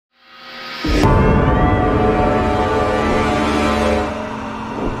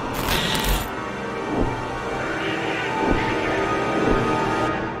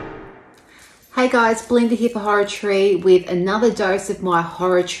Hey guys, Belinda here for Horror Tree with another dose of my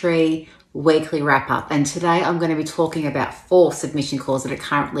Horror Tree weekly wrap up. And today I'm going to be talking about 4 submission calls that are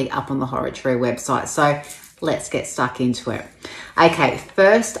currently up on the Horror Tree website. So let's get stuck into it. Okay,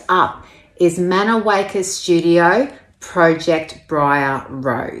 first up is Manor Waker Studio Project Briar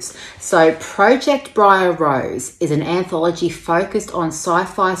Rose. So Project Briar Rose is an anthology focused on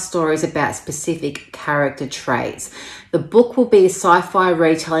sci-fi stories about specific character traits. The book will be a sci-fi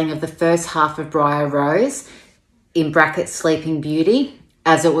retelling of the first half of Briar Rose, in brackets Sleeping Beauty,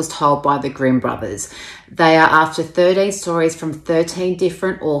 as it was told by the Grimm brothers. They are after 13 stories from 13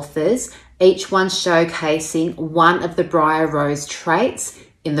 different authors, each one showcasing one of the Briar Rose traits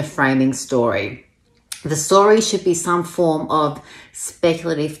in the framing story. The story should be some form of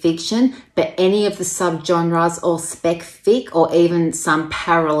speculative fiction, but any of the subgenres or spec fic or even some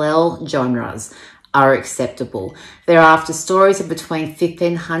parallel genres are acceptable. They're after stories of between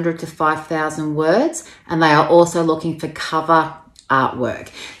 1,500 to 5,000 words, and they are also looking for cover artwork.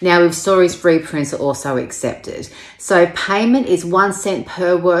 Now, with stories, reprints are also accepted. So payment is 1 cent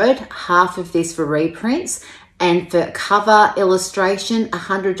per word, half of this for reprints, and for cover illustration,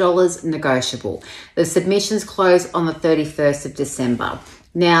 $100 negotiable. The submissions close on the 31st of December.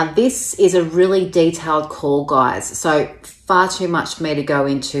 Now, this is a really detailed call, guys, so far too much for me to go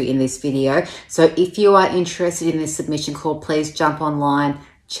into in this video. So if you are interested in this submission call, please jump online,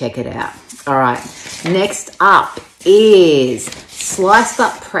 check it out. All right, next up is Sliced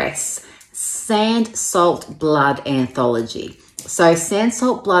Up Press, Sand, Salt, Blood Anthology. So Sand,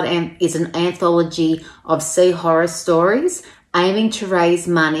 Salt, Blood is an anthology of sea horror stories aiming to raise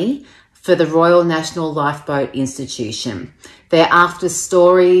money for the Royal National Lifeboat Institution. They're after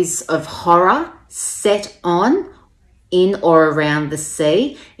stories of horror set on, in or around the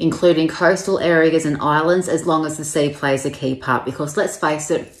sea, including coastal areas and islands, as long as the sea plays a key part, because let's face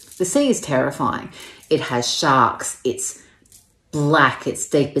it, the sea is terrifying. It has sharks, it's black, it's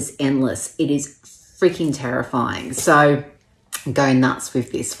deep as endless. It is freaking terrifying. So go nuts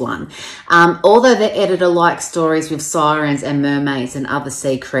with this one. Although the editor likes stories with sirens and mermaids and other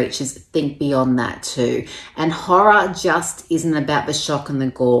sea creatures, think beyond that too. And horror just isn't about the shock and the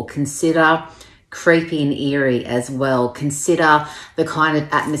gore. Consider creepy and eerie as well. Consider the kind of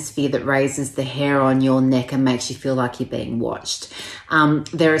atmosphere that raises the hair on your neck and makes you feel like you're being watched.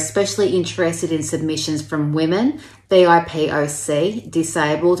 They're especially interested in submissions from women, BIPOC,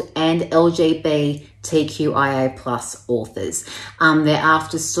 disabled, and LGBTQIA+ authors. They're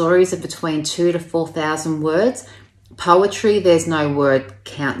after stories of between 2,000 to 4,000 words. Poetry, there's no word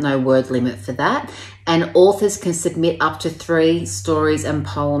count, no word limit for that. And authors can submit up to 3 stories and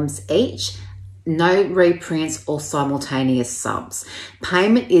poems each. No reprints or simultaneous subs.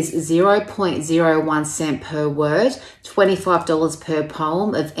 Payment is 0.01 cent per word, $25 per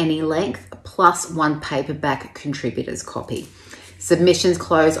poem of any length, plus 1 paperback contributor's copy. Submissions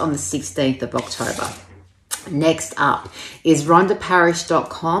close on the 16th of October. Next up is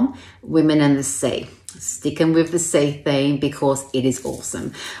rhondaparish.com, Women and the Sea. Sticking with the sea theme because it is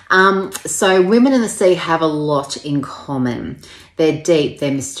awesome. So Women in the Sea have a lot in common. They're deep,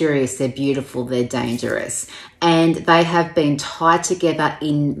 they're mysterious, they're beautiful, they're dangerous. And they have been tied together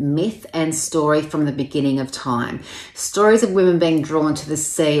in myth and story from the beginning of time. Stories of women being drawn to the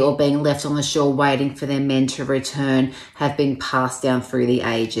sea or being left on the shore waiting for their men to return have been passed down through the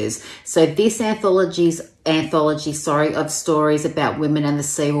ages. So this anthology of stories about women and the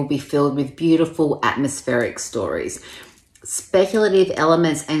sea will be filled with beautiful atmospheric stories. Speculative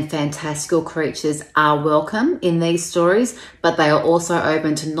elements and fantastical creatures are welcome in these stories, but they are also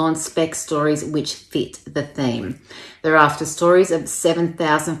open to non-spec stories which fit the theme. They're after stories of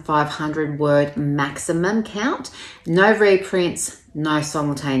 7,500 word maximum count, no reprints, no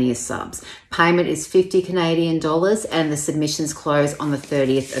simultaneous subs. Payment is $50 Canadian and the submissions close on the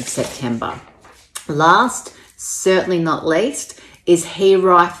 30th of September. Last, certainly not least, is He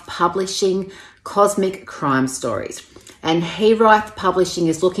Rife Publishing Cosmic Crime Stories. And He Rife Publishing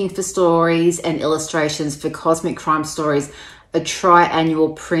is looking for stories and illustrations for Cosmic Crime Stories, a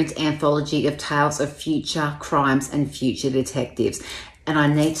tri-annual print anthology of tales of future crimes and future detectives. And I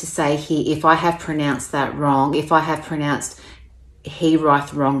need to say here, if I have pronounced that wrong, if I have pronounced He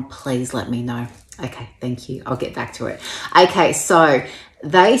Rife wrong, please let me know. Okay, thank you. I'll get back to it. Okay, so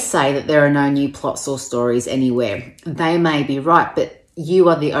they say that there are no new plots or stories anywhere. They may be right, but you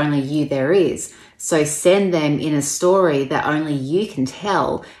are the only you there is. So send them in a story that only you can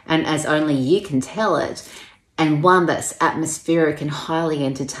tell, and as only you can tell it, and one that's atmospheric and highly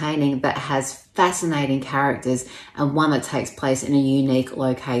entertaining, that has fascinating characters, and one that takes place in a unique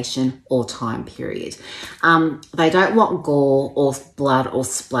location or time period. They don't want gore or blood or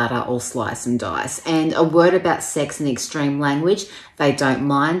splatter or slice and dice. And a word about sex and extreme language, they don't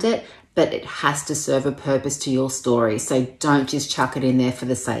mind it, but it has to serve a purpose to your story. So don't just chuck it in there for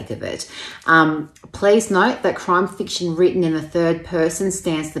the sake of it. Please note that crime fiction written in the third person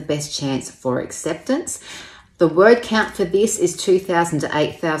stands the best chance for acceptance. The word count for this is 2,000 to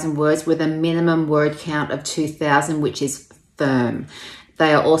 8,000 words, with a minimum word count of 2,000, which is firm.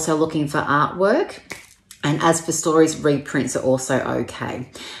 They are also looking for artwork. And as for stories, reprints are also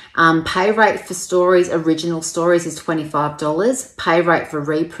okay. Pay rate for stories, original stories, is $25. Pay rate for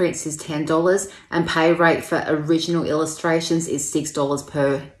reprints is $10. And pay rate for original illustrations is $6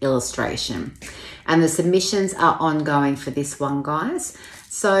 per illustration. And the submissions are ongoing for this one, guys.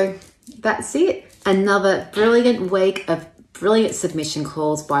 So that's it. Another brilliant week of brilliant submission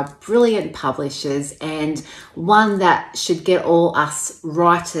calls by brilliant publishers, and one that should get all us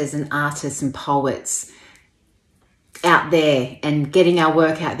writers and artists and poets out there and getting our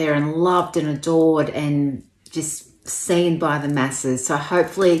work out there and loved and adored and just seen by the masses. So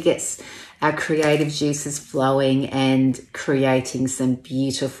hopefully it gets our creative juices flowing and creating some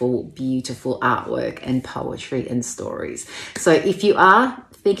beautiful, beautiful artwork and poetry and stories. So if you are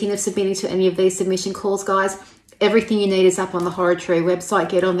thinking of submitting to any of these submission calls, guys, everything you need is up on the Horror Tree website.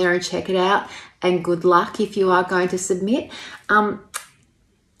 Get on there and check it out. And good luck if you are going to submit.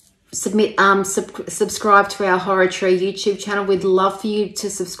 Subscribe to our Horror Tree YouTube channel. We'd love for you to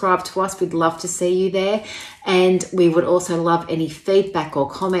subscribe to us. We'd love to see you there. And we would also love any feedback or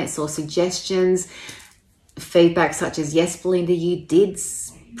comments or suggestions. Feedback such as, yes, Belinda, you did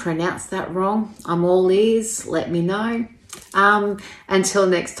pronounce that wrong. I'm all ears. Let me know. Until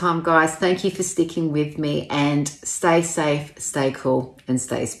next time, guys, thank you for sticking with me, and stay safe, stay cool, and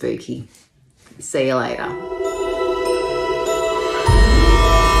stay spooky. See you later.